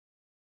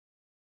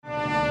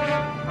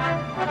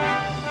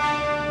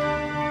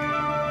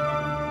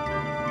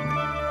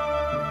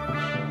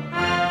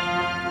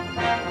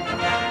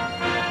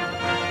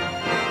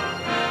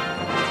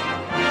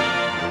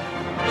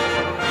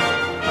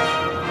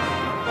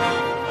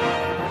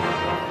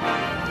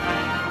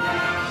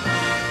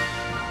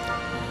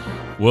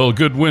Well,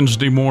 good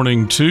Wednesday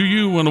morning to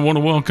you, and I want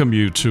to welcome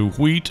you to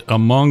Wheat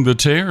Among the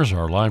Tares,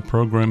 our live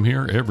program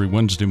here every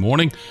Wednesday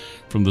morning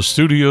from the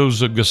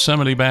studios of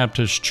Gethsemane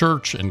Baptist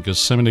Church and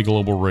Gethsemane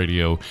Global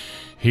Radio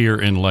here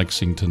in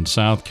Lexington,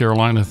 South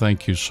Carolina.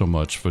 Thank you so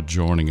much for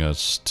joining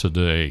us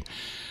today.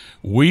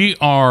 We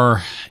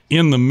are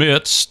in the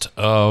midst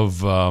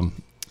of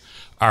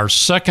our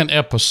second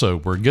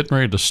episode. We're getting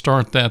ready to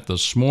start that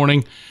this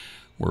morning.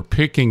 We're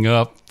picking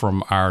up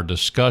from our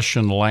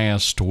discussion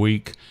last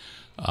week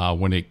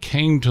when it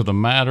came to the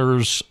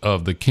matters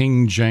of the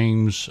King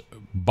James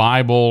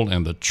Bible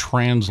and the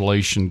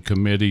translation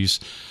committees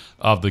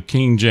of the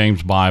King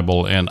James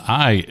Bible. And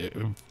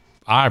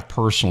I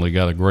personally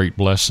got a great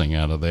blessing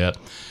out of that.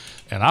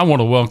 And I want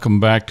to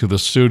welcome back to the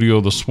studio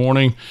this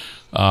morning.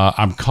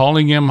 I'm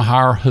calling him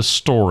our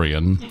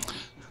historian.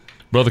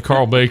 Brother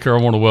Carl Baker,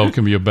 I want to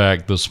welcome you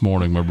back this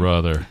morning, my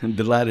brother. I'm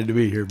delighted to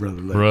be here,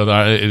 Brother Larry.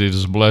 Brother, it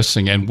is a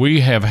blessing. And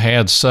we have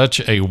had such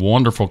a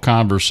wonderful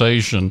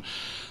conversation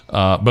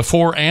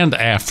before and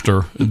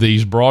after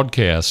these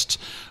broadcasts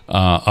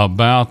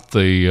about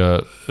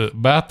the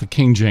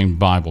King James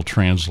Bible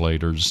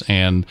translators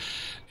and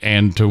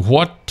to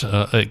what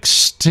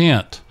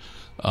extent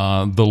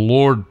the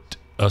Lord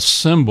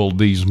assembled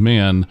these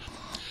men.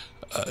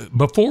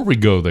 Before we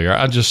go there,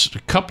 a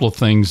couple of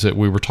things that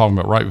we were talking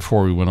about right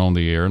before we went on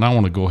the air, and I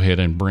want to go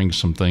ahead and bring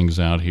some things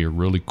out here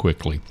really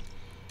quickly.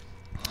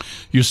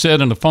 You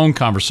said in the phone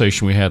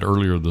conversation we had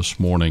earlier this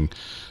morning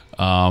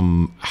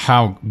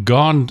how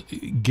God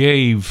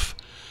gave,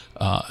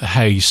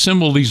 how he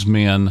assembled these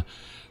men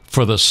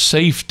for the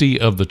safety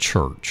of the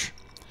church.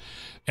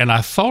 And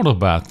I thought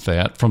about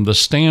that from the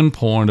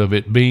standpoint of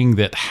it being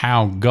that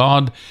how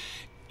God,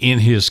 in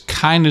his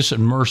kindness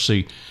and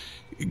mercy,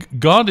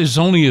 God is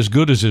only as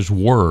good as his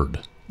word,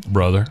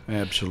 brother.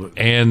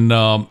 Absolutely. And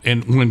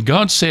when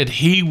God said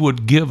he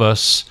would give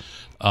us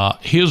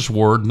his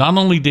word, not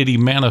only did he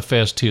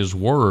manifest his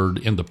word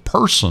in the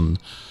person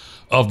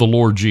of the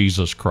Lord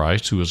Jesus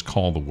Christ, who is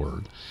called the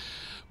Word,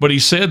 but he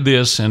said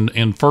this in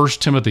 1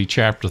 Timothy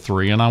chapter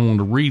 3, and I want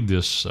to read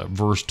this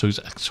verse 2,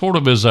 sort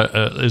of as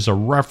a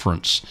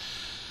reference.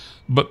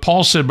 But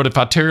Paul said, "But if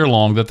I tarry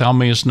long, that thou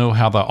mayest know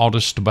how thou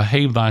oughtest to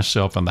behave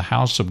thyself in the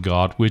house of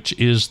God, which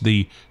is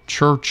the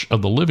church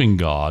of the living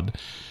God."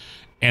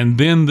 And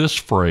then this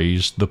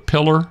phrase, "the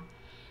pillar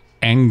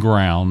and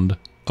ground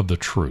of the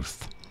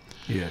truth."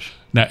 Yes.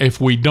 Now,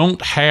 if we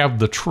don't have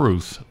the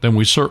truth, then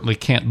we certainly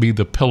can't be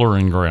the pillar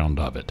and ground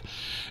of it.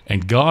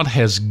 And God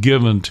has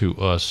given to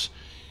us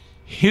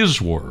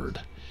his word.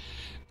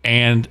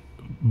 And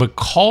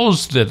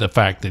because of the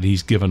fact that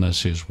he's given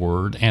us his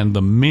word and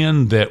the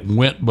men that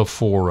went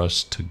before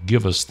us to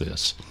give us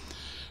this,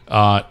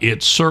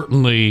 it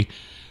certainly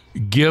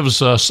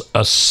gives us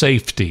a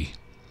safety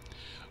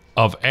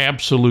of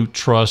absolute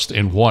trust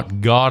in what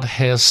God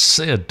has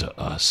said to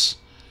us,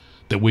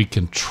 that we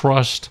can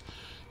trust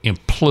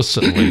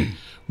implicitly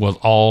with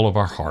all of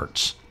our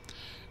hearts.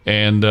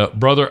 And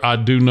brother, I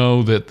do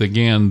know that,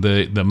 again,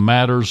 the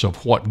matters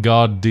of what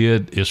God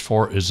did as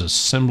far as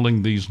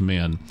assembling these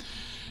men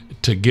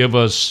to give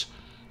us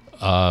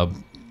a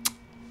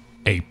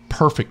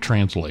perfect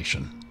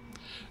translation.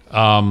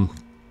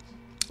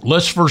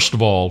 Let's first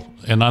of all,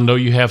 and I know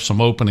you have some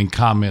opening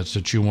comments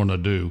that you want to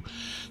do,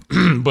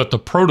 but the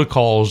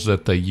protocols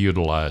that they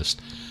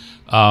utilized.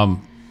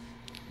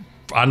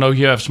 I know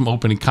you have some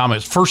opening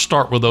comments. First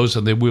start with those,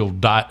 and then we'll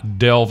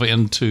delve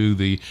into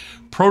the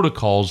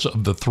protocols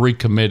of the three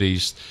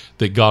committees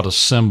that God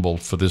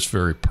assembled for this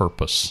very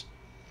purpose.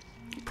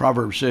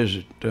 Proverbs says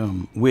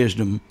that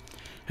wisdom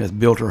hath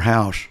built her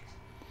house,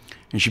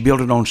 and she built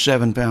it on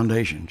seven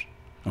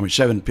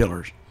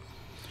pillars.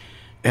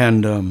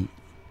 And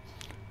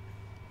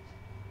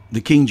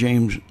the King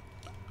James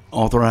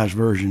Authorized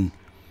Version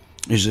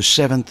is the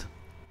seventh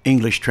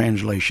English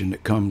translation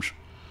that comes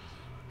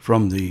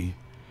from the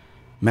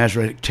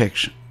Masoretic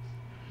text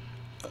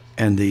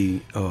and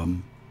the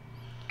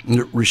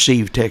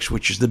received text,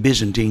 which is the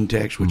Byzantine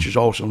text, which is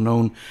also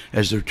known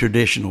as the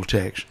traditional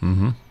text.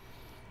 Mm-hmm.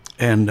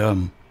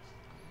 And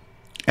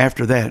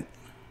after that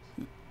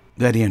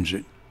ends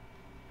it.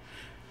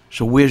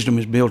 So wisdom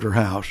has built her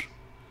house,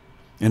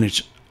 and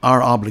it's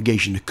our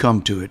obligation to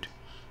come to it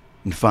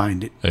and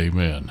find it.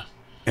 Amen.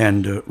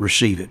 And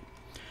receive it.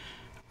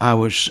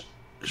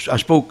 I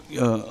spoke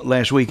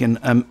last week, and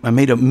I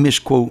made a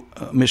misquote,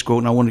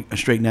 and I want to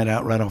straighten that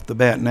out right off the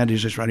bat, and that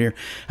is this right here.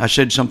 I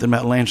said something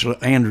about Lance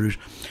Andrews,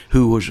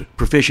 who was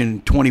proficient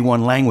in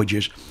 21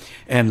 languages,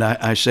 and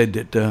I said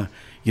that,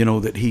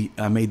 that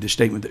I made the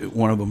statement that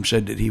one of them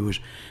said that he was,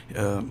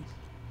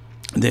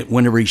 that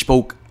whenever he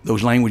spoke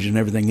those languages and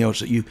everything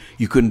else, that you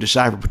couldn't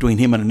decipher between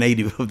him and a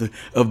native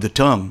of the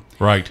tongue.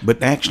 Right.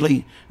 But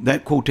actually,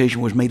 that quotation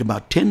was made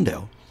about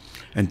Tyndale.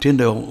 And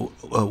Tyndale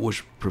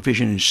was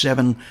proficient in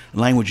 7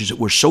 languages that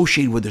were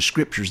associated with the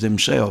scriptures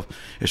themselves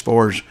as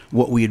far as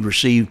what we had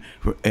received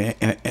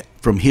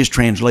from his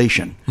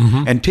translation.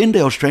 Mm-hmm. And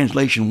Tyndale's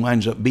translation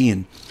winds up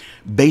being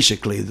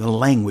basically the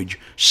language,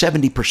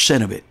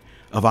 70% of it,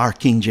 of our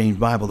King James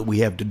Bible that we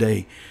have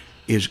today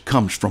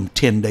comes from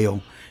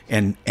Tyndale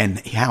and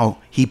how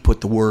he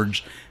put the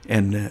words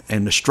and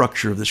the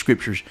structure of the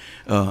scriptures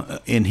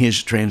in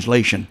his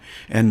translation.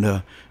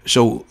 And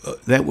so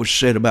that was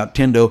said about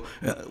Tyndale.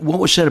 What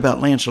was said about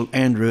Lancel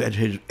Andrew at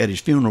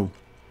his funeral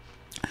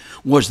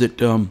was that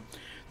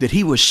that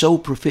he was so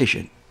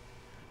proficient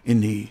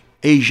in the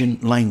Asian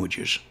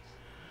languages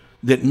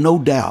that no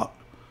doubt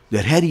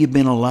that had he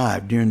been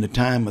alive during the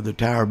time of the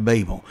Tower of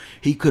Babel,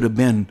 he could have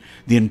been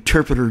the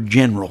interpreter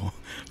general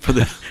for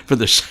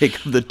the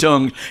sake of the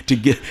tongue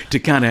to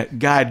kind of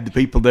guide the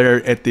people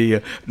there at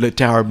the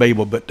Tower of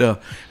Babel. But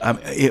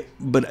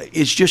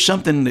it's just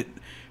something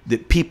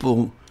that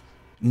people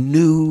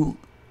knew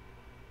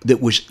that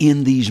was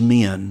in these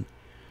men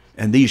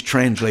and these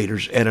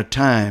translators at a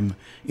time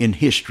in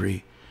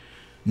history,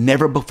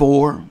 never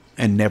before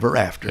and never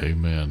after.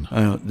 Amen.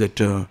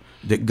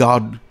 That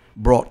God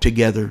brought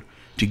together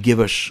to give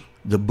us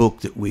the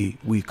book that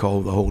we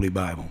call the Holy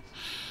Bible.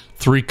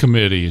 3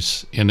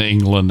 committees in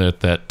England at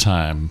that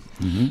time,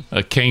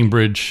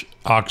 Cambridge,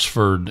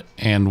 Oxford,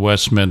 and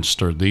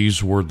Westminster.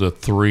 These were the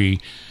 3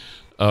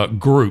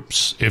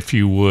 groups, if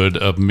you would,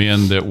 of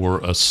men that were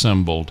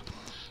assembled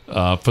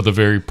for the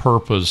very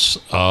purpose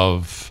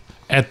of,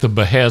 at the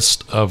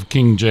behest of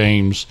King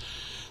James,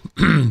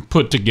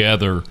 put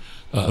together,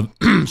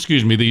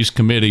 these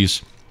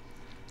committees.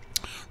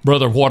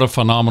 Brother, what a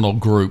phenomenal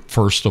group,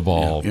 first of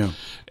all. Yeah.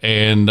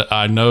 And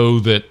I know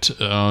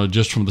that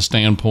just from the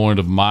standpoint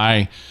of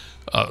my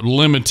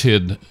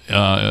limited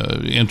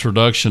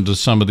introduction to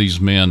some of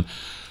these men,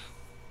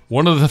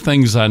 one of the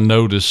things I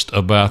noticed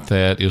about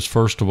that is,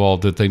 first of all,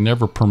 that they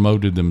never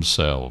promoted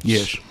themselves.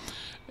 Yes.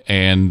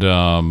 And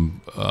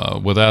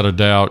without a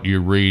doubt,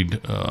 you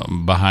read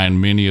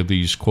behind many of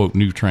these, quote,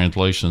 new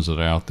translations that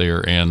are out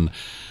there, and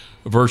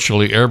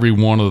virtually every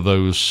one of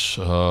those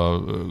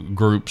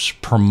groups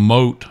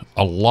promote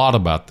a lot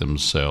about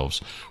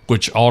themselves,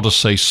 which ought to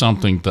say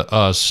something to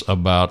us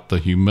about the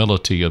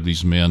humility of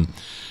these men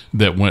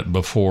that went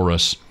before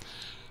us.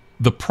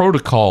 The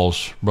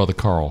protocols, Brother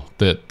Carl,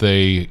 that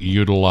they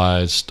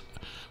utilized,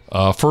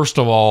 first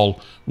of all,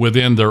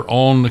 within their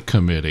own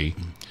committee,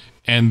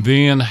 and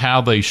then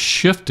how they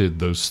shifted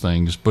those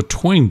things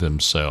between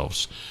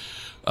themselves.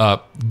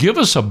 Give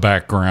us a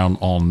background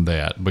on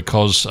that,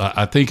 because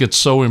I think it's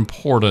so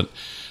important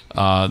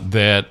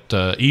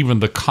that even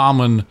the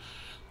common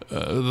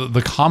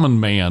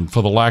man,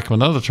 for the lack of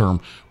another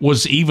term,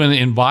 was even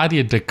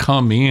invited to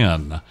come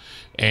in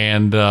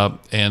and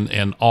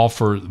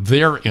offer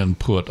their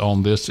input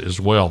on this as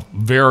well.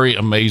 Very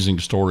amazing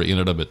story in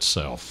and of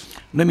itself.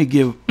 Let me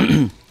give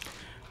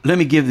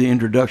the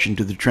introduction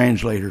to the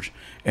translators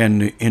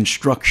and the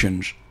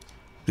instructions.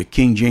 The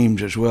King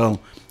James, as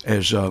well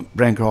as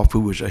Bancroft, who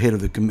was the head of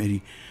the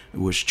committee,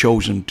 was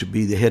chosen to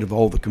be the head of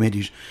all the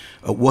committees,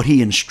 what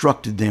he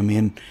instructed them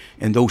in,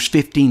 and those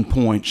 15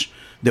 points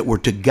that were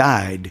to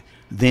guide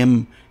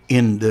them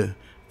in the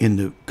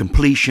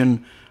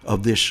completion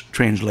of this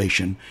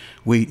translation.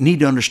 We need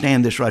to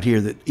understand this right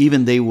here, that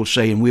even they will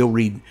say, and we'll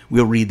read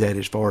that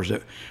as far as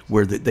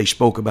where they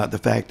spoke about the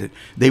fact that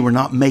they were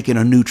not making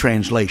a new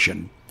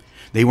translation.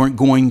 They weren't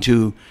going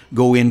to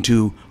go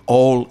into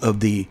all of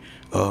the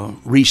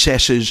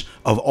recesses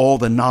of all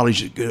the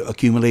knowledge that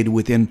accumulated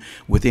within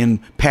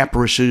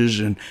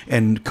papyruses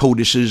and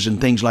codices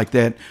and things like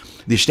that.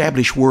 The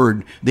established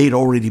word, they had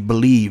already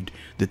believed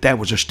that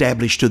was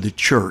established to the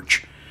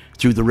church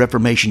through the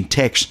Reformation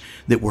texts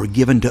that were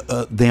given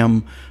to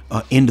them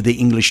into the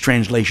English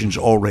translations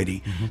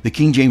already. Mm-hmm. The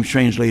King James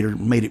translator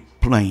made it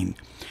plain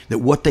that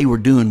what they were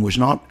doing was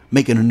not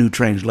making a new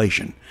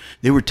translation.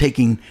 They were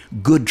taking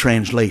good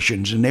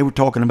translations, and they were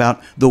talking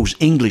about those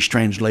English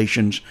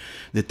translations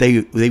that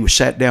they were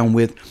sat down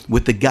with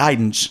the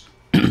guidance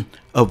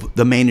of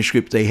the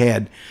manuscript they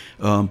had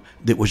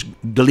that was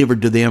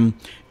delivered to them,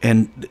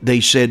 and they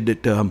said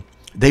that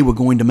they were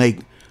going to make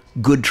a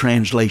good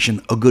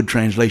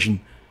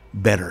translation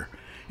better.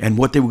 And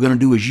what they were going to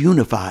do is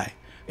unify.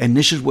 And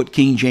this is what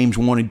King James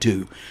wanted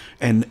to.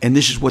 And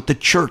this is what the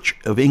Church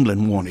of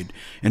England wanted,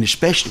 and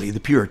especially the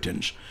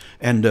Puritans.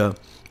 And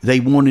they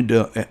wanted,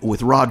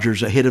 with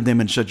Rogers ahead of them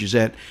and such as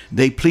that,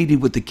 they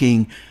pleaded with the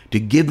king to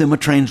give them a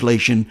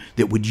translation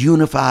that would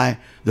unify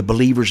the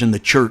believers in the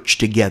church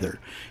together,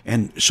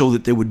 and so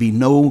that there would be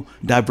no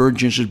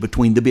divergences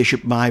between the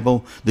Bishop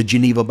Bible, the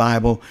Geneva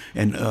Bible,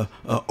 and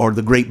or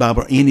the Great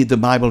Bible, or any of the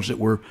Bibles that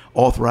were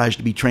authorized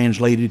to be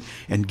translated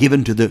and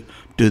given to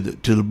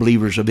the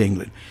believers of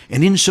England.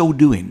 And in so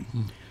doing,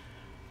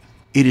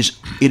 it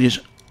is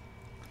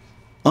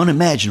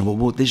unimaginable.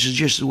 Well, this is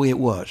just the way it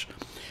was.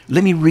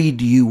 Let me read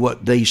to you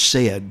what they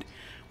said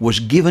was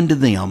given to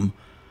them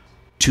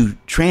to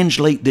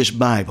translate this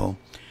Bible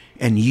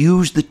and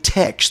use the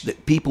text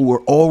that people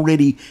were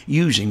already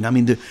using. I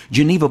mean, the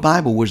Geneva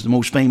Bible was the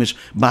most famous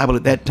Bible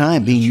at that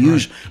time, being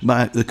used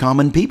by the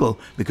common people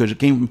because it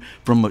came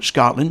from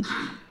Scotland.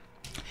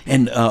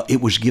 And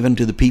it was given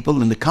to the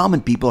people, and the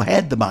common people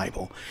had the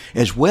Bible,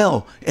 as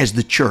well as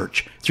the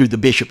church through the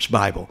bishop's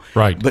Bible.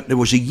 Right. But there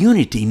was a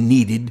unity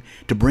needed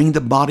to bring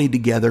the body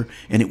together,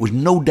 and it was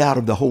no doubt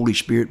of the Holy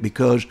Spirit,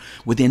 because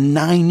within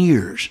 9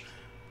 years,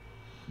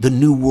 the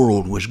new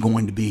world was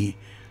going to be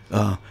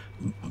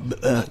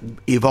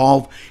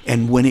evolve,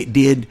 and when it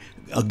did,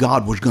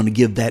 God was going to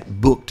give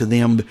that book to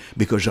them,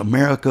 because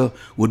America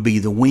would be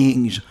the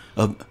wings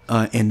of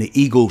and the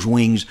eagle's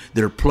wings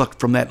that are plucked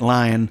from that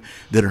lion,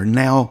 that are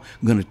now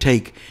going to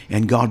take,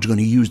 and God's going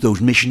to use those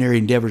missionary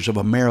endeavors of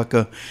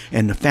America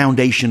and the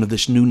foundation of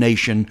this new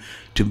nation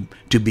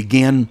to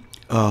begin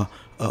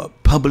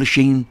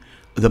publishing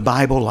the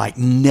Bible like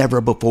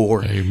never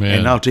before. Amen.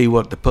 And I'll tell you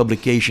what, the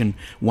publication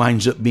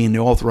winds up being the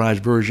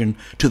authorized version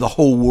to the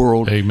whole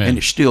world. Amen. And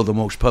it's still the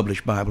most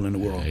published Bible in the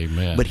world.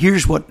 Amen. But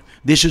here's what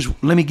this is.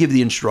 Let me give you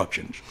the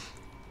instructions.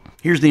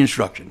 Here's the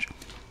instructions.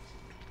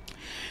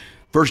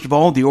 First of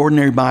all, the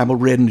ordinary Bible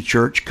read in the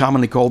church,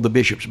 commonly called the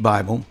bishop's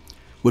Bible,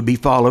 would be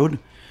followed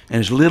and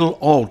as little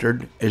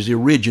altered as the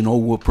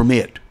original will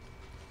permit.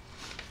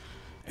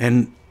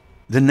 And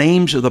the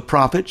names of the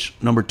prophets,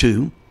 number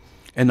 2,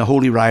 and the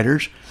holy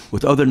writers,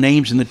 with other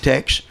names in the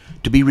text,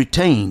 to be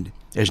retained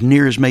as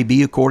near as may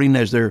be, according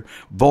as they're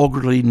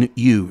vulgarly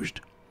used.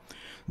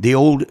 The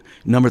old,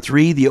 number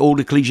 3, the old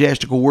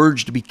ecclesiastical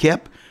words to be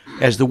kept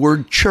as the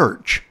word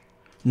church,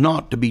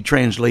 not to be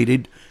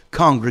translated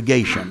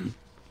congregation.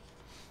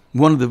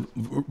 One of the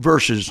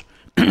verses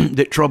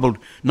that troubled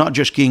not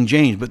just King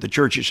James, but the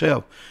church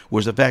itself,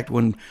 was the fact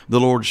when the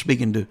Lord,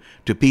 speaking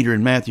to Peter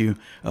and Matthew,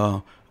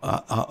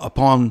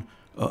 upon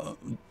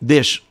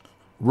this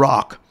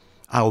rock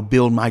I will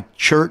build my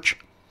church.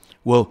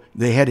 Well,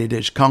 they had it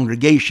as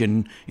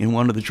congregation in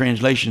one of the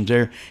translations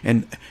there,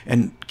 and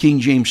King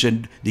James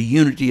said the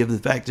unity of the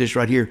fact this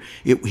right here,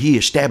 he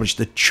established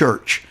the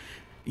church.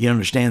 You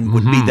understand,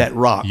 would be that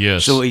rock.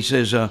 Yes. So he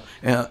says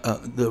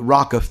the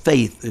rock of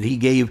faith that he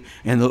gave,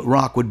 and the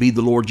rock would be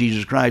the Lord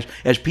Jesus Christ,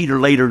 as Peter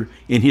later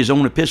in his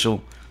own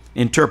epistle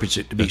interprets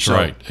it to be. That's so.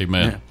 right.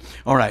 Amen. Yeah.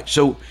 All right.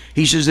 So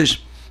he says this.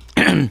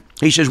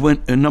 He says,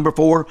 when number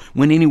 4,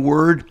 when any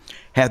word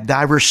hath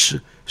diverse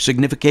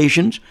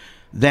significations,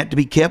 that to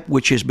be kept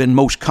which has been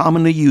most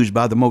commonly used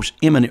by the most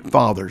eminent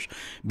fathers,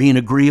 being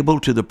agreeable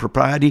to the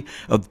propriety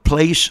of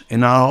place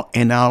and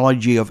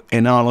analogies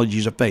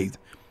of faith.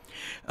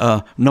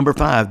 Number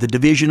 5, the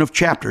division of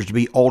chapters to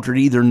be altered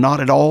either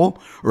not at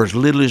all or as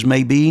little as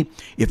may be,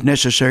 if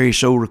necessary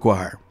so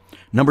require.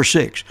 Number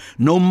 6,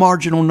 no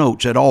marginal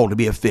notes at all to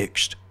be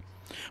affixed,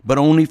 but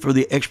only for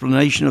the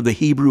explanation of the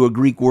Hebrew or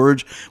Greek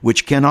words,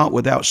 which cannot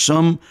without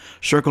some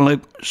circulation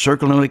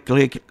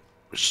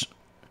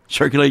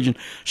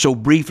so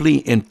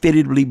briefly and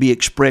fittingly be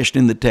expressed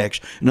in the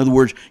text. In other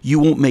words, you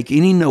won't make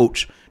any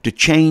notes to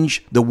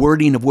change the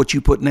wording of what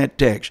you put in that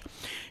text,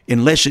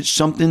 unless it's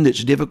something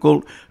that's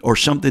difficult or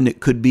something that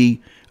could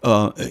be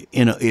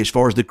as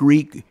far as the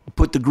Greek,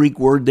 put the Greek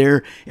word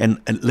there and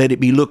let it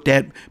be looked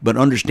at, but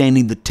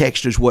understanding the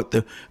text is what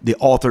the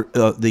author,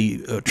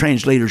 the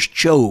translators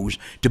chose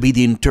to be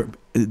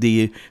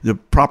the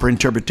proper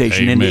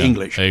interpretation into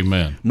English.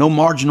 Amen. No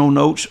marginal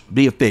notes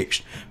be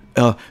affixed.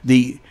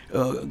 The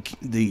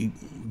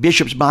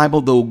Bishop's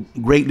Bible, though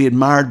greatly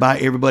admired by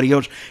everybody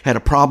else, had a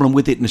problem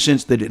with it in the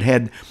sense that it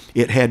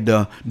had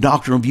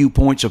doctrinal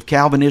viewpoints of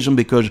Calvinism,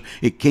 because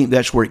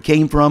that's where it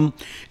came from,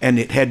 and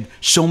it had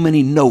so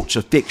many notes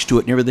affixed to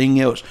it and everything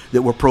else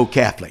that were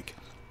pro-Catholic.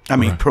 I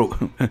mean,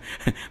 Right.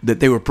 that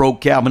they were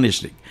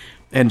pro-Calvinistic.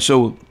 And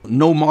so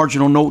no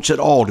marginal notes at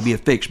all to be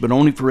affixed, but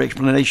only for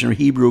explanation of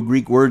Hebrew or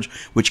Greek words,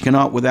 which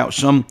cannot without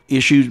some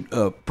issues,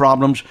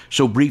 problems,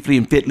 so briefly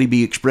and fitly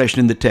be expressed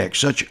in the text.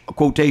 Such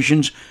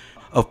quotations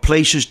of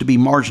places to be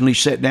marginally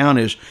set down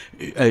as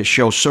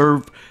shall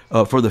serve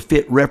for the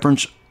fit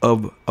reference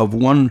of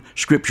one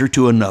scripture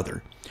to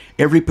another.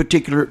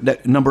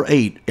 Number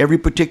 8, every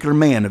particular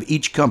man of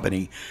each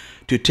company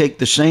to take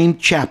the same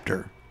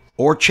chapter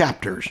or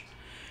chapters,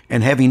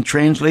 and having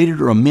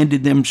translated or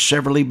amended them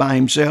severally by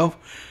himself,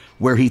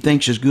 where he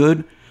thinks is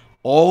good,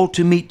 all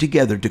to meet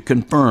together to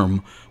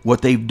confirm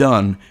what they've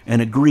done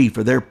and agree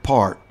for their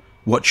part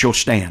what shall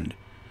stand.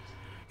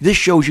 This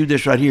shows you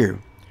this right here,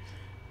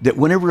 that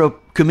whenever a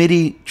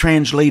committee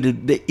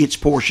translated its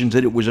portions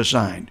that it was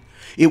assigned,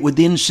 it would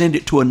then send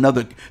it to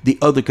the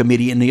other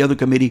committee, and the other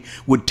committee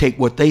would take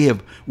what they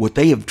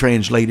have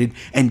translated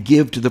and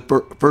give to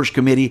the first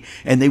committee,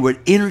 and they would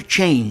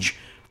interchange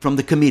from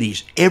the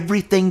committees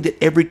everything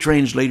that every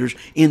translators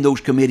in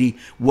those committee,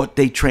 what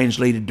they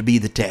translated to be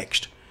the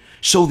text,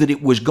 so that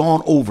it was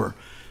gone over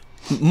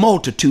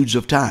multitudes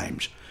of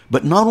times.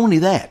 But not only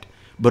that,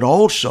 but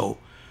also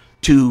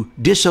to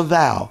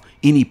disavow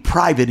any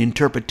private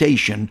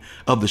interpretation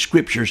of the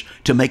scriptures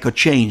to make a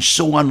change,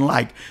 so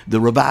unlike the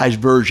Revised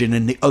Version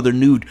and the other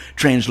new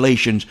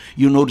translations.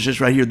 You'll notice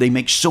this right here. They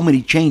make so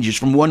many changes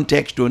from one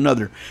text to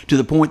another, to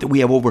the point that we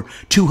have over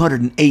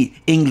 208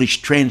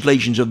 English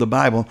translations of the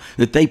Bible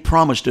that they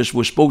promised us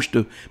was supposed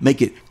to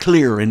make it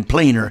clearer and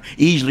plainer,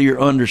 easier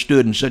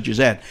understood, and such as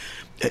that.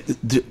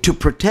 To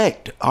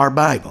protect our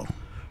Bible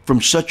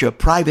from such a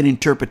private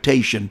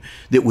interpretation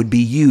that would be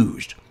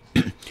used.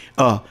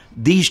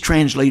 These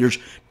translators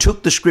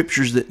took the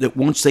scriptures that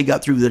once they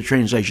got through the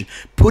translation,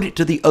 put it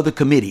to the other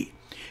committee.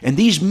 And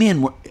these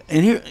men were,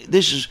 and here,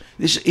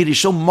 it is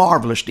so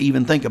marvelous to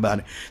even think about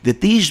it,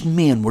 that these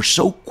men were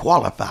so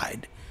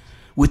qualified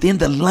within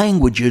the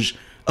languages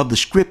of the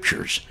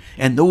scriptures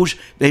and those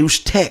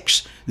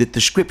texts that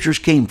the scriptures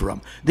came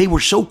from. They were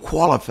so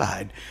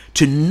qualified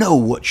to know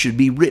what should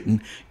be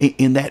written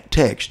in that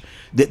text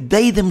that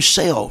they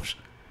themselves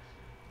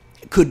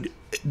could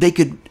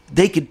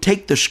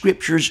take the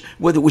scriptures,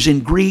 whether it was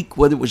in Greek,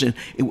 whether it was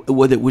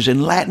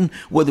in Latin,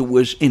 whether it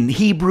was in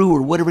Hebrew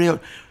or whatever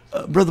else.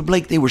 Brother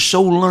Blake, they were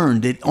so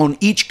learned that on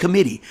each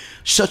committee,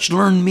 such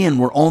learned men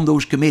were on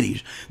those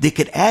committees, they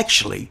could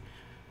actually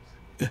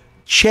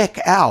check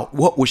out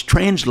what was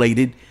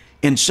translated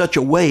in such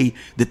a way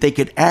that they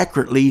could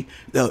accurately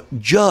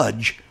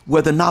judge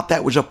whether or not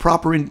that was a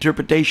proper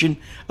interpretation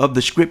of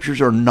the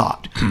scriptures or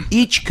not.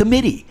 Each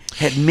committee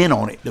had men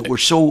on it that were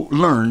so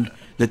learned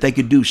that they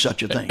could do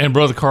such a thing. And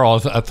Brother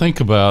Carl, I think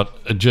about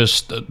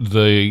just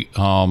the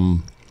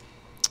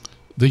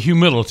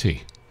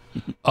humility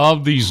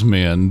of these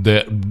men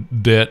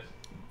that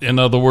in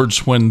other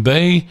words, when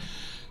they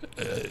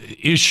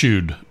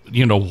issued,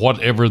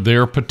 whatever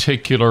their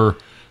particular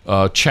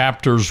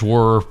chapters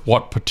were,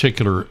 what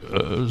particular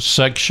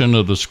section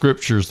of the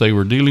scriptures they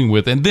were dealing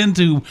with, and then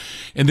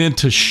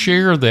to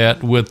share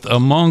that with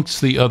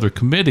amongst the other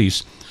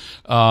committees,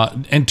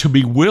 and to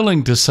be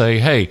willing to say,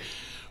 hey,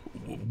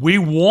 we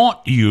want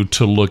you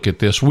to look at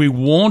this. We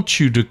want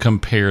you to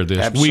compare this.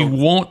 Absolutely.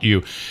 We want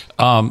you.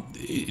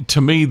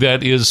 To me,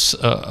 that is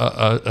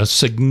a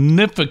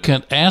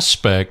significant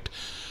aspect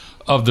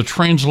of the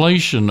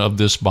translation of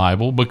this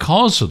Bible,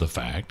 because of the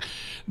fact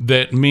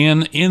that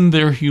men in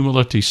their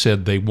humility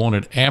said they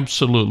wanted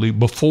absolutely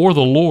before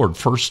the Lord,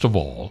 first of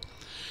all,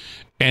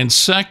 and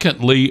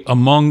secondly,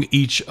 among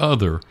each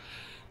other,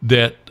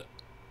 that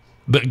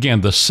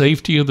again, the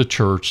safety of the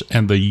church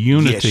and the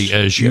unity,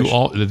 Yes,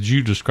 as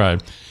you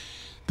described,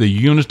 the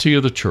unity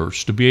of the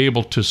church, to be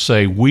able to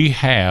say we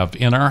have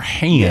in our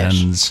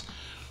hands,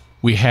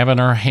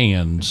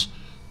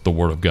 the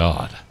Word of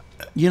God.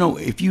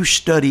 If you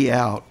study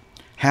out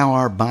how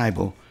our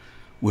Bible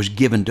was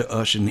given to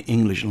us in the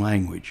English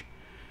language,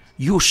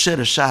 you'll set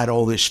aside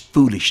all this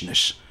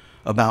foolishness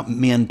about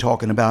men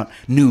talking about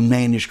new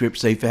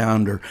manuscripts they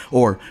found,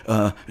 or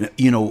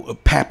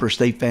papyrus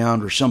they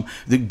found, or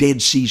the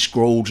Dead Sea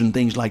Scrolls and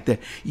things like that.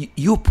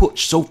 You'll put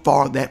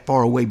that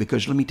far away,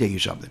 because let me tell you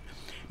something.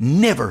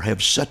 Never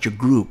have such a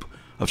group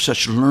of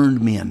such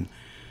learned men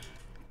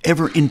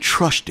ever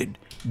entrusted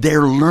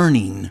their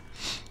learning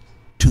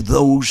to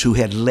those who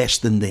had less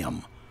than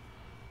them.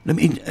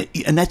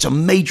 And that's a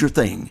major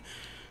thing.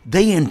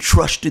 They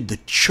entrusted the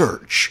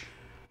church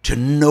to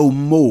know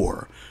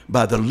more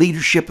by the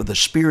leadership of the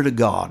Spirit of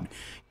God,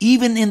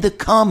 even in the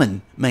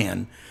common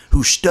man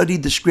who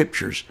studied the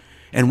scriptures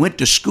and went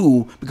to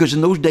school, because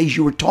in those days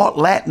you were taught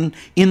Latin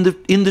in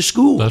the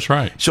school. That's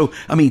right. So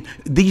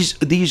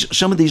these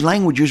some of these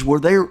languages were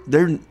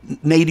their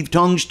native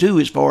tongues too,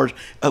 as far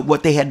as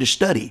what they had to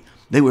study.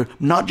 They were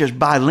not just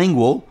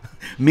bilingual;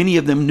 many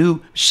of them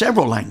knew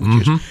several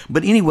languages. Mm-hmm.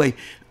 But anyway,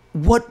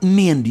 what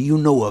men do you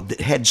know of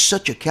that had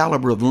such a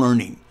caliber of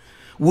learning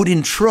would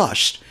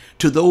entrust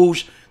to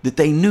those that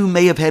they knew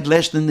may have had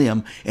less than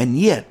them, and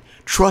yet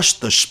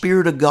trust the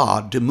Spirit of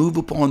God to move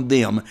upon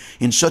them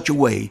in such a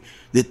way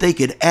that they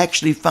could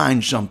actually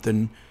find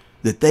something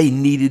that they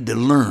needed to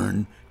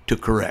learn to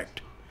correct?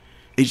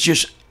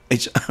 Listen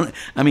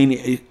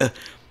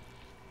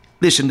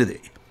to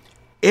this.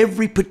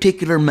 Every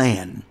particular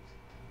man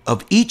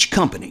of each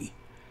company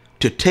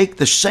to take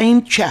the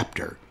same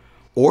chapter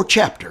or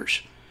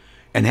chapters,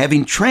 and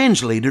having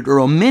translated or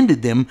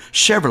amended them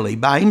severally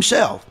by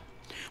himself,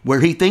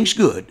 where he thinks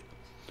good,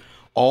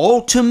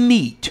 all to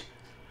meet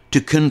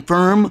to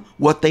confirm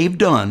what they've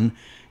done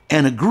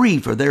and agree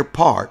for their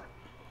part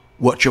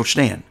what shall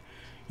stand.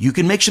 You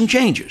can make some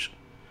changes,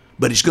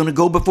 but it's going to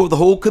go before the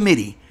whole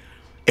committee.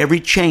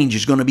 Every change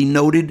is going to be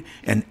noted,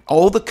 and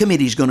all the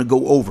committee is going to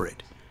go over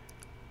it.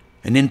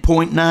 And then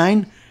point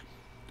 9,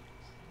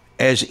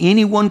 as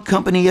any one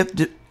company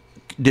hath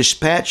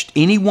dispatched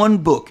any one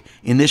book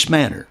in this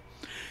manner,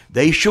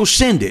 they shall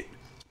send it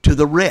to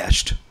the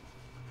rest.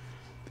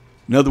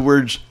 In other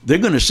words, they're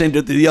going to send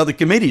it to the other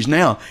committees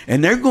now,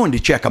 and they're going to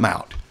check them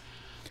out.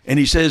 And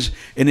it says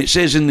in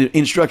the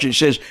instruction, it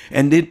says,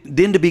 and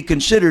then to be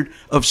considered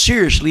of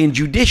seriously and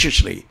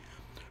judiciously,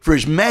 for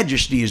His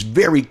Majesty is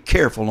very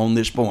careful on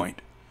this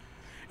point.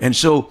 And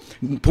so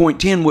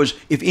point 10 was,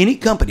 if any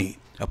company,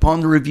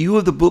 upon the review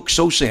of the book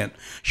so sent,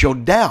 shall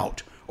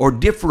doubt or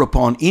differ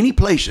upon any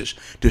places,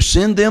 to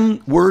send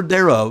them word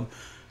thereof,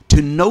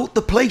 to note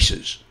the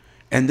places,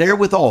 and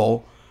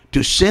therewithal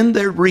to send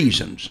their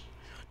reasons,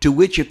 to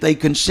which if they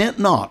consent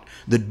not,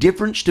 the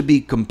difference to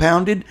be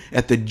compounded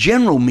at the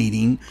general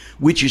meeting,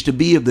 which is to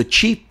be of the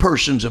chief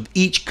persons of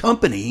each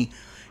company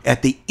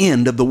at the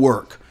end of the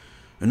work.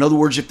 In other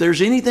words, if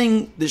there's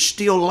anything that's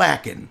still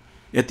lacking,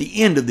 at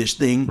the end of this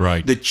thing,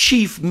 Right. the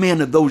chief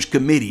men of those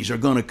committees are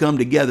going to come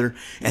together,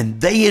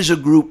 and they as a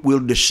group will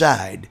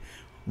decide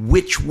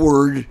which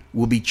word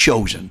will be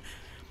chosen.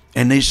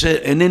 And they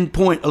said, and then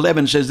point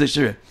 11 says this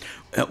here: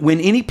 when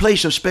any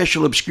place of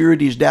special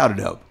obscurity is doubted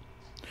of,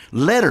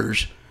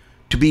 letters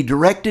to be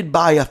directed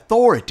by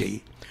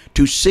authority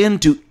to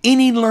send to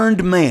any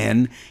learned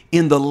man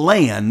in the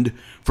land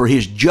for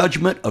his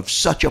judgment of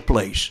such a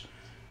place.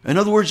 In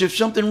other words, if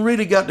something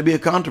really got to be a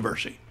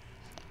controversy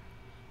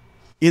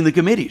in the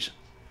committees,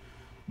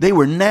 they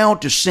were now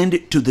to send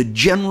it to the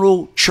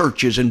general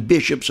churches and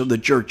bishops of the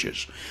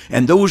churches.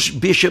 And those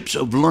bishops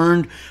of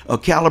learned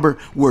caliber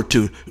were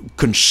to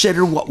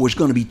consider what was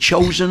going to be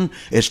chosen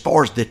as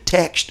far as the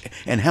text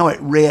and how it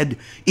read.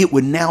 It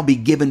would now be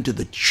given to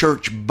the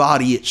church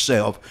body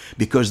itself,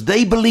 because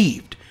they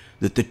believed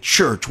that the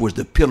church was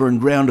the pillar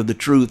and ground of the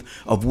truth,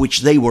 of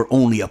which they were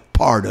only a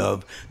part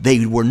of.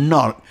 They were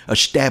not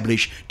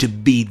established to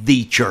be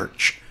the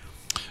church.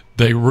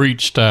 They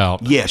reached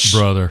out, Yes.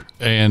 brother,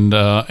 and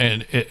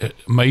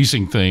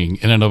amazing thing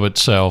in and of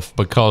itself,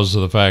 because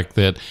of the fact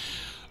that,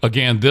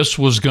 again, this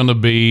was going to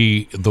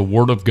be the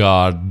Word of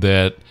God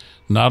that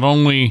not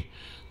only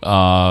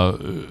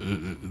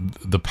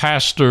the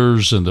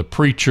pastors and the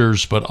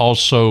preachers, but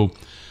also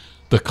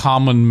the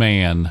common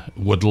man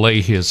would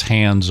lay his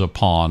hands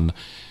upon.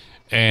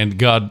 And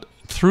God,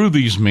 through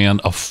these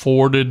men,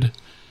 afforded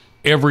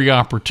every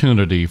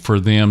opportunity for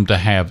them to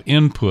have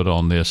input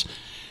on this.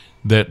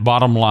 That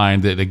bottom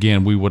line, that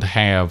again, we would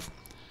have,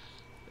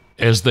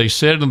 as they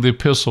said in the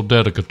epistle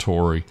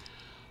dedicatory,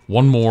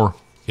 one more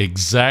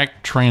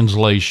exact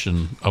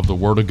translation of the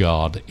Word of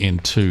God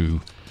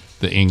into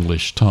the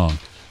English tongue.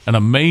 An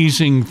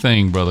amazing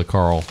thing, Brother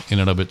Carl, in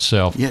and of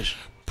itself. Yes.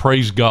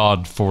 Praise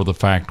God for the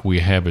fact we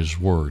have His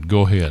Word.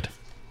 Go ahead.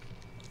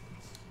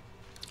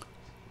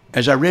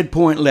 As I read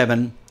point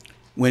 11,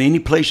 when any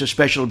place of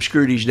special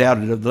obscurity is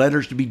doubted of, the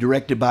letters to be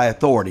directed by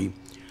authority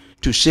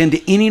to send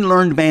to any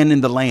learned man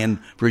in the land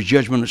for his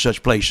judgment of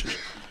such places.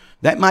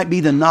 That might be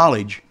the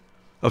knowledge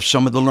of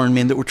some of the learned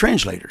men that were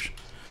translators.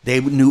 They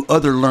knew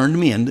other learned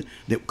men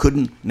that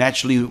couldn't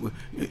naturally,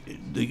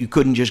 you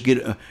couldn't just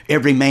get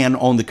every man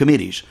on the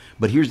committees.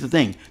 But here's the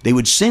thing: they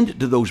would send it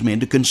to those men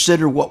to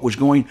consider what was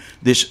going,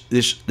 this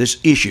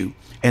issue,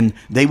 and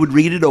they would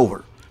read it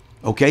over.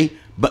 Okay?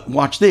 But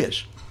watch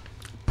this.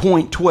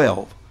 Point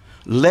 12.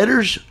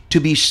 Letters to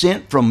be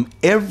sent from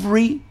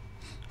every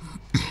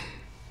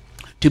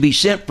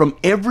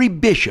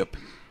bishop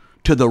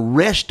to the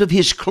rest of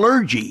his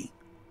clergy,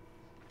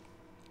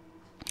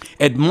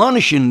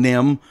 admonishing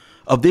them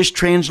of this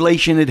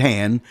translation at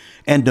hand,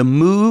 and to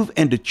move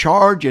and to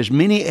charge as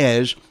many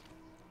as,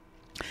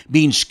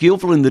 being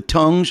skillful in the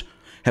tongues,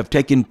 have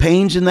taken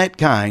pains in that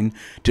kind,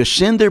 to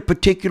send their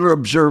particular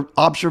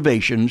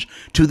observations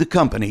to the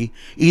company,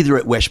 either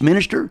at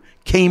Westminster,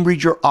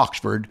 Cambridge, or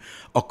Oxford,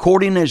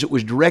 according as it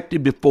was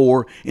directed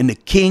before in the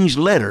king's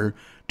letter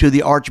to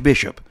the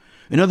archbishop.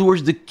 In other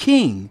words, the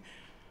king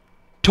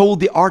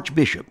told the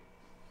archbishop,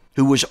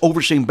 who was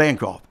overseeing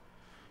Bancroft,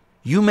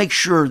 you make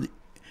sure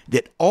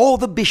that all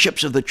the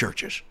bishops of the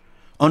churches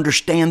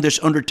understand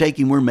this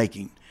undertaking we're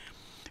making,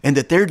 and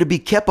that they're to be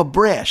kept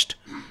abreast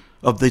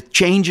of the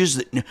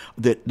changes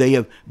that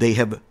they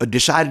have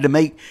decided to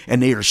make,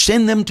 and they are to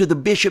send them to the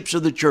bishops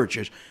of the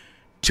churches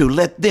to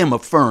let them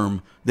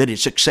affirm that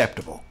it's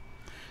acceptable.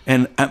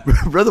 And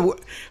brother,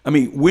 I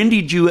mean, when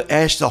did you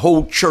ask the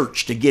whole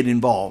church to get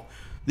involved?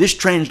 This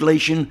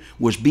translation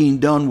was being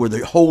done where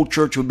the whole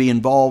church would be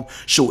involved,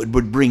 so it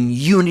would bring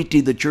unity.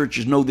 The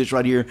churches know this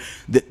right here,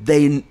 that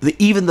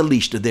even the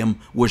least of them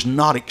was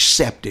not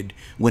accepted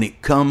when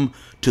it come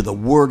to the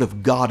Word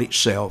of God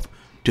itself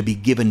to be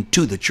given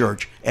to the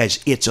church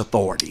as its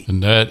authority.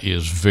 And that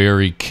is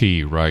very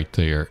key right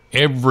there.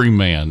 Every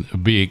man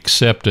be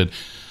accepted.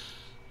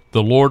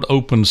 The Lord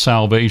opened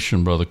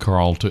salvation, Brother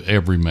Carl, to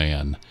every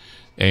man.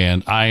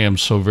 And I am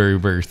so very,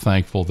 very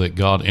thankful that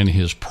God in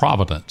His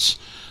providence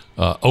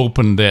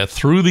opened that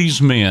through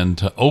these men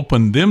to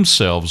open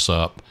themselves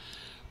up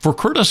for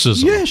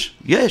criticism.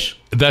 Yes.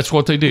 That's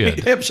what they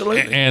did.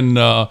 Absolutely.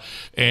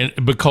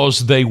 And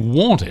because they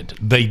wanted,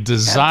 they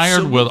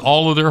desired with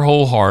all of their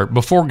whole heart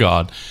before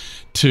God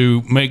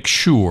to make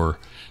sure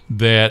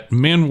that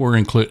men were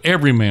included,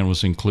 every man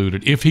was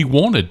included, if he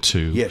wanted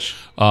to. Yes.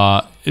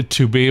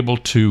 To be able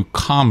to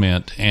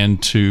comment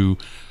and to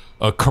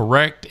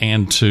correct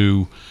and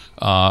to,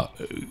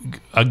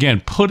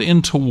 again, put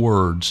into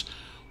words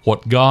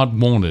what God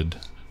wanted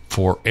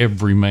for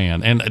every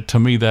man. And to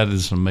me, that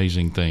is an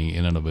amazing thing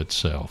in and of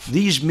itself.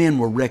 These men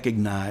were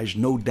recognized,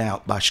 no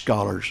doubt, by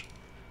scholars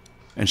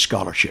and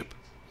scholarship.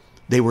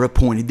 They were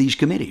appointed these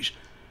committees.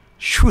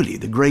 Surely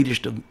the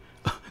greatest of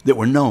that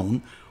were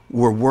known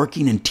were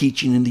working and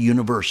teaching in the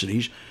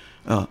universities,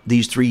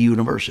 these three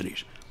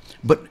universities.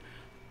 But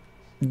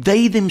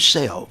they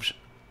themselves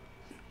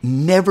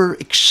never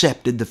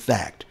accepted the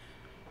fact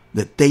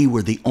that they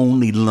were the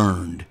only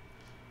learned,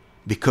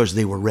 because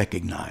they were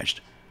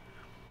recognized.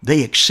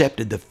 They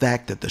accepted the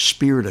fact that the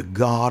Spirit of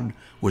God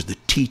was the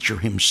teacher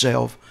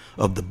himself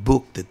of the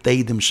book that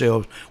they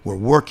themselves were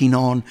working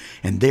on,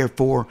 and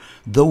therefore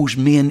those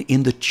men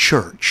in the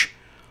church,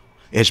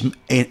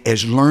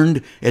 as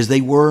learned as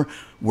they were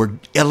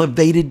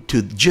elevated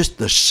to just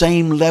the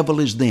same level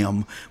as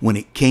them when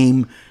it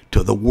came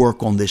to the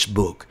work on this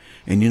book.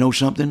 And you know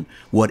something?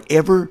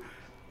 Whatever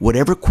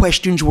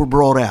questions were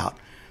brought out,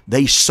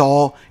 they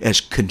saw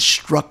as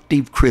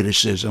constructive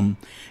criticism,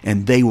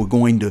 and they were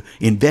going to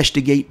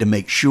investigate to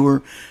make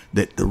sure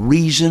that the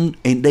reason,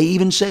 and they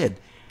even said,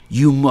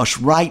 you must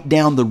write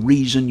down the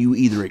reason you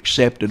either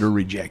accepted or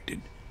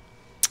rejected.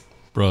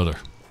 Brother,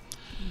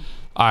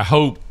 I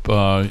hope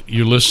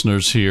you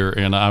listeners here,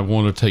 and I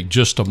want to take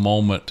just a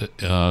moment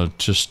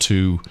just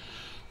to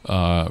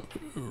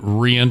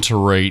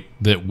reiterate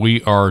that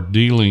we are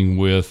dealing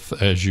with,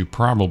 as you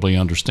probably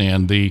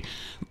understand, the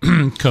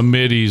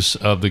committees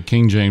of the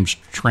King James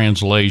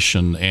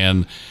translation,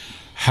 and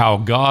how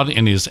God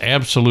in his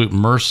absolute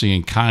mercy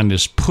and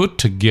kindness put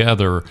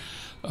together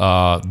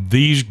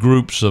these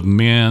groups of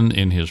men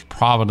in his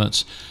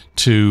providence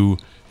to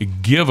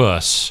give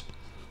us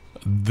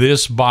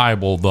this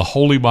Bible, the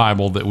Holy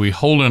Bible that we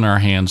hold in our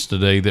hands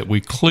today, that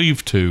we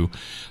cleave to,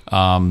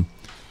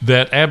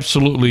 that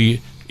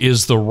absolutely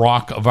is the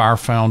rock of our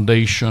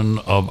foundation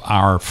of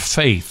our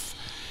faith.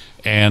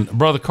 And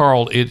Brother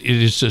Carl, it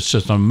is just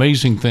an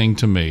amazing thing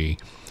to me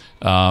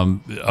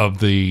of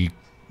the,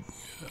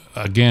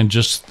 again,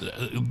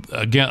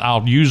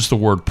 I'll use the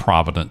word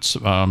providence.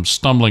 I'm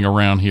stumbling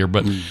around here,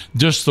 but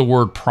just the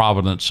word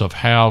providence of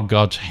how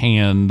God's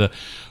hand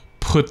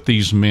put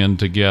these men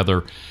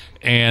together.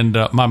 And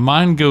my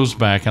mind goes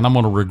back, and I'm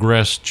going to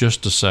regress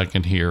just a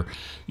second here.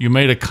 You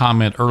made a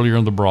comment earlier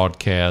in the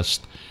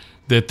broadcast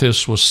that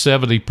this was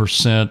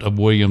 70% of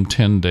William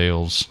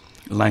Tyndale's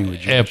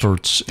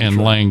efforts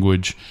and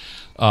language.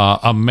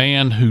 A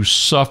man who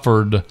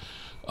suffered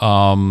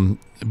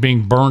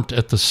being burnt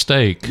at the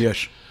stake.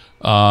 Yes.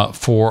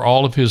 For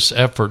all of his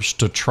efforts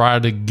to try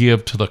to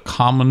give to the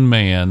common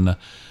man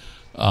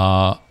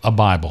a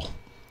Bible,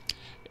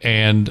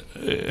 and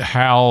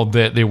how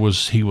that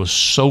he was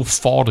so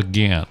fought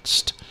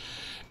against,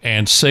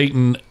 and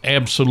Satan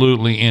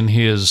absolutely in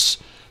his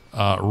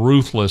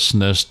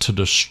ruthlessness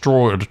to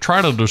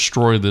try to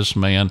destroy this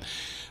man.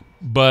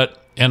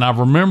 And I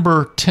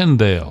remember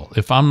Tyndale,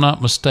 if I'm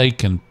not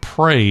mistaken,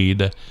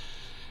 prayed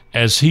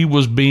as he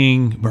was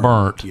being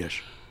burnt. Yes.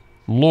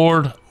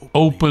 Lord,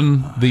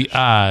 open the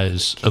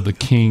eyes of the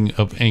King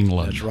of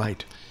England. That's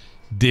right.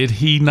 Did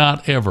he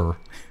not ever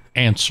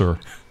answer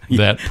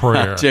that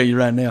prayer? I'll tell you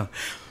right now.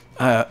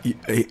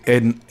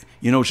 And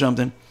you know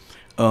something?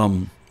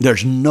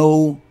 There's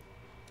no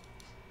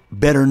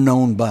better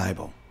known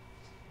Bible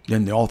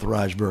than the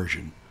Authorized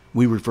Version.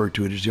 We refer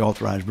to it as the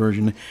Authorized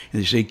Version.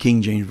 They say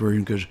King James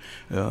Version because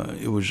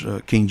it was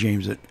King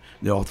James that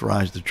they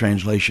authorized the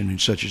translation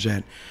and such as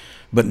that.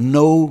 But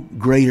no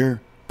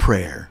greater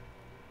prayer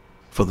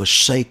for the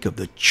sake of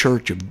the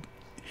Church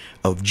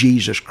of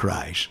Jesus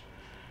Christ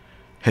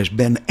has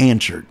been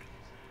answered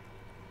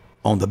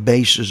on the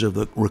basis of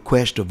the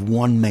request of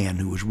one man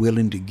who was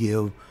willing to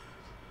give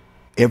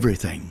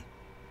everything,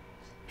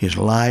 his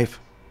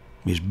life,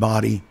 his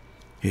body,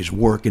 his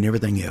work, and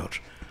everything else.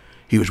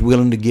 He was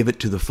willing to give it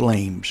to the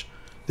flames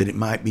that it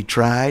might be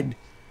tried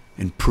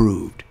and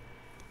proved.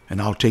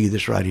 And I'll tell you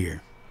this right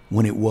here.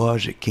 When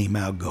it came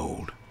out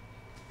gold.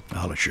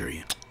 I'll assure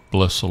you.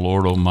 Bless the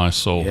Lord, oh my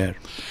soul. Yeah.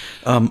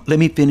 Let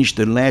me finish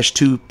the last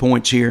 2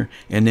 points here,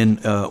 and then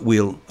I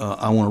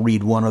want to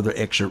read one other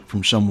excerpt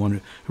from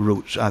someone who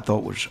wrote, I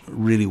thought was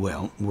really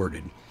well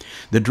worded.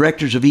 The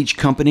directors of each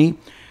company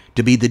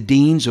to be the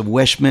deans of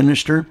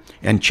Westminster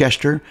and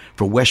Chester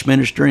for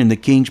Westminster, and the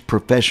king's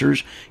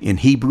professors in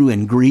Hebrew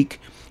and Greek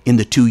in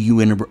the 2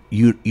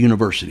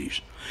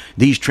 universities.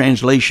 These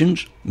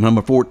translations,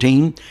 number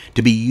 14,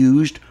 to be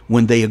used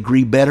when they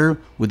agree better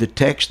with the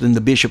text than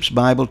the bishop's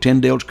Bible,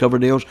 Tyndale's,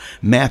 Coverdale's,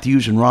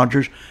 Matthews and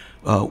Rogers,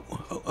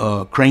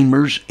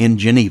 Kramer's in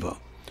Geneva.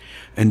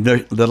 And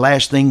the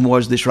last thing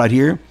was this right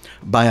here.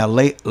 By a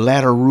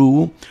latter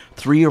rule,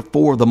 3 or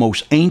 4 of the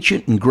most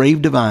ancient and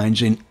grave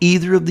divines in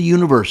either of the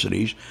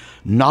universities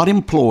not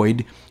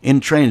employed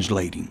in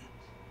translating,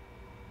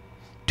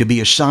 to be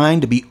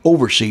assigned to be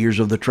overseers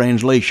of the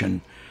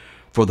translation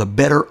for the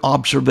better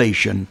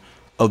observation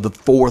of the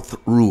 4th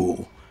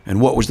rule.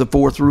 And what was the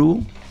 4th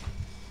rule?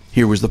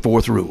 Here was the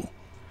 4th rule.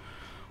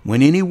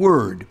 When any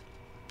word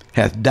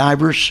hath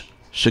diverse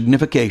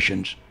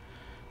significations,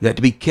 that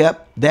to be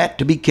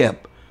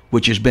kept,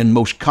 which has been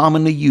most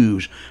commonly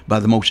used by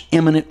the most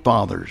eminent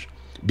fathers,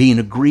 being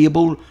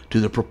agreeable to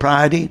the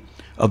propriety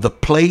of the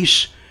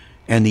place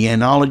and the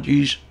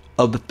analogies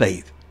of the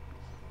faith.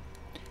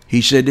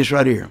 He said this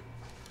right here.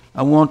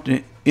 I want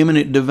the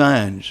eminent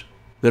divines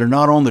that are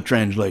not on the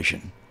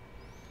translation,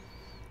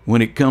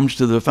 when it comes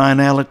to the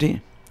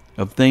finality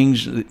of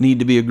things that need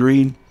to be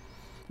agreed,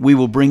 we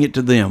will bring it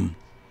to them,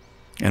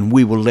 and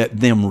we will let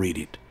them read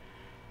it,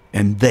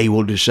 and they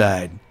will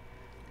decide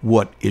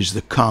what is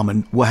the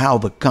common, how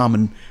the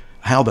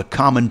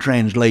common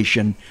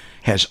translation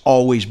has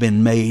always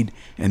been made,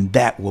 and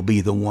that will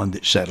be the one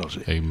that settles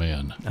it.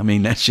 Amen. I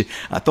mean, I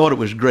thought it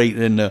was great.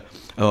 And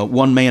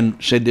one man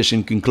said this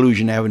in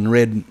conclusion, having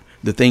read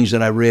the things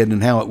that I read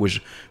and how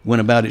it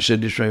went about it,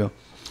 said this,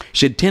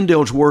 said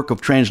Tyndale's work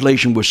of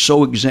translation was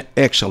so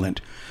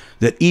excellent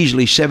that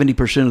easily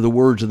 70% of the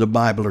words of the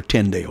Bible are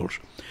Tyndale's.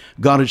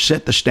 God had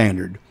set the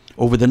standard.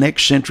 Over the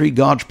next century,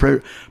 God's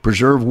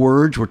preserved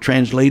words were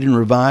translated and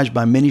revised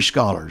by many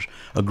scholars,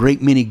 a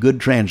great many good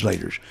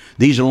translators.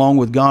 These, along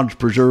with God's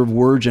preserved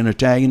words in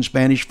Italian,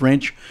 Spanish,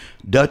 French,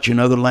 Dutch, and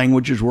other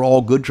languages, were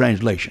all good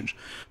translations.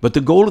 But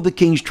the goal of the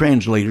king's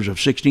translators of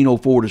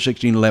 1604 to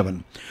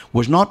 1611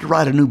 was not to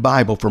write a new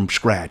Bible from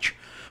scratch,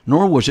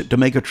 nor was it to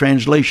make a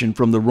translation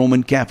from the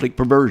Roman Catholic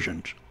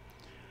perversions.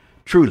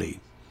 Truly,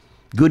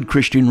 good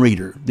Christian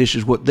reader, this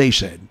is what they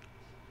said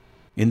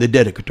in the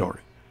dedicatory.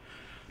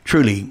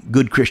 Truly,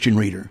 good Christian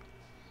reader,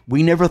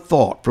 we never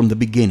thought from the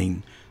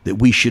beginning that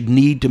we should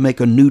need to make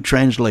a new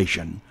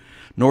translation,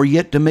 nor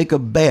yet to make a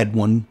bad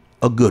one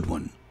a good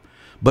one,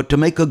 but to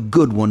make a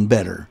good one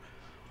better,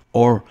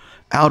 or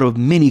out of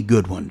many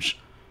good ones,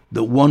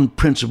 the one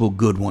principal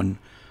good one,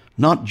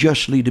 not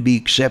justly to be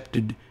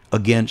accepted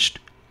against,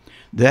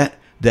 that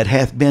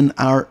hath been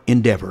our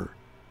endeavor,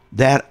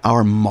 that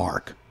our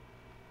mark.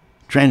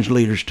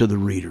 Translators to the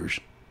readers.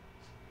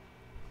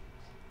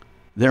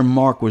 Their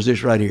mark was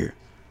this right here.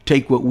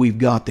 Take what we've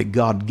got that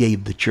God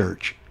gave the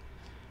church,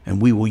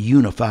 and we will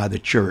unify the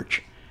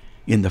church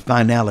in the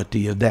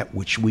finality of that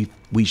which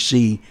we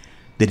see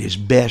that is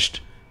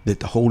best that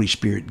the Holy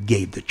Spirit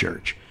gave the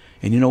church.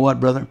 And you know what,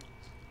 brother?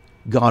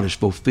 God has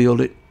fulfilled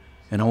it,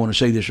 and I want to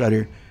say this right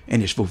here,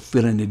 and is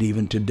fulfilling it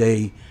even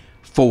today,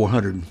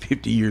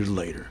 450 years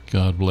later.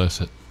 God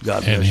bless it.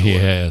 God bless and He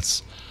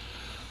has.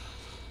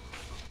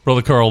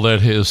 Brother Carl,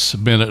 that has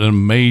been an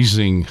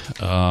amazing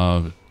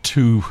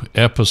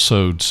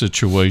 2-episode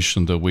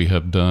situation that we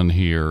have done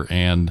here,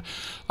 and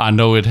I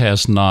know it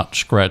has not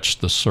scratched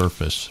the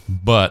surface,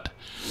 but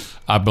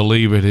I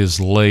believe it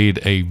has laid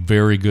a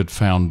very good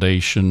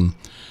foundation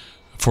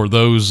for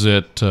those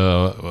that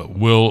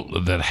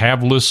that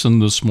have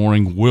listened this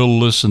morning, will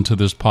listen to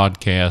this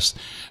podcast,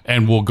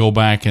 and will go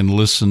back and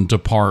listen to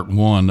part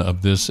 1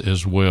 of this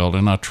as well.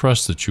 And I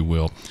trust that you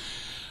will,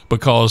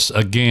 because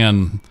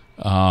again,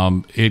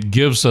 it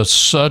gives us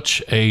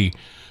such a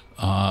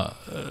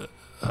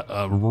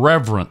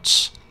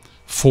reverence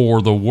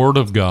for the Word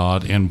of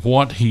God and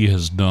what He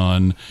has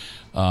done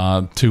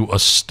to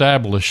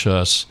establish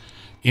us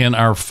in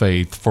our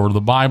faith. For the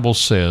Bible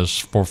says,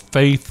 for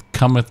faith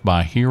cometh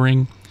by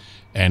hearing,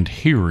 and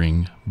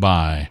hearing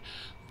by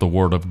the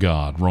Word of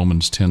God.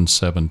 Romans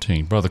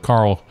 10:17. Brother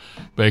Carl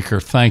Baker,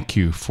 thank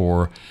you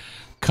for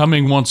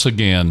coming once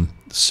again,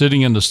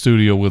 sitting in the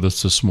studio with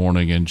us this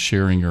morning and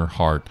sharing your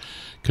heart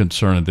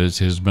concerning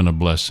this. It has been a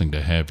blessing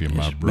to have you,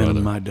 my brother. It's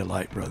been my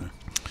delight, brother.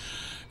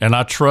 And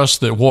I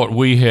trust that what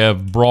we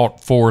have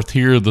brought forth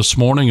here this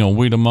morning on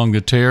Wheat Among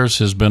the Tares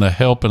has been a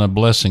help and a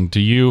blessing to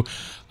you.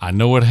 I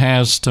know it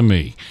has to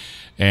me,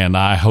 and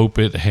I hope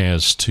it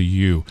has to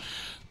you.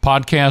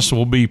 Podcast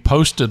will be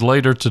posted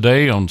later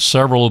today on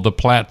several of the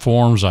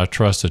platforms. I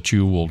trust that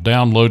you will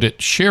download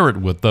it, share it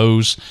with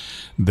those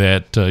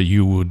that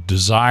you would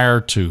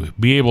desire to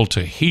be able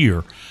to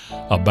hear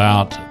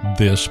about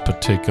this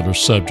particular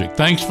subject.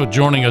 Thanks for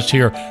joining us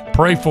here.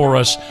 Pray for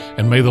us,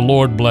 and may the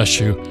Lord bless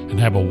you, and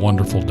have a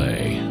wonderful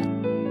day.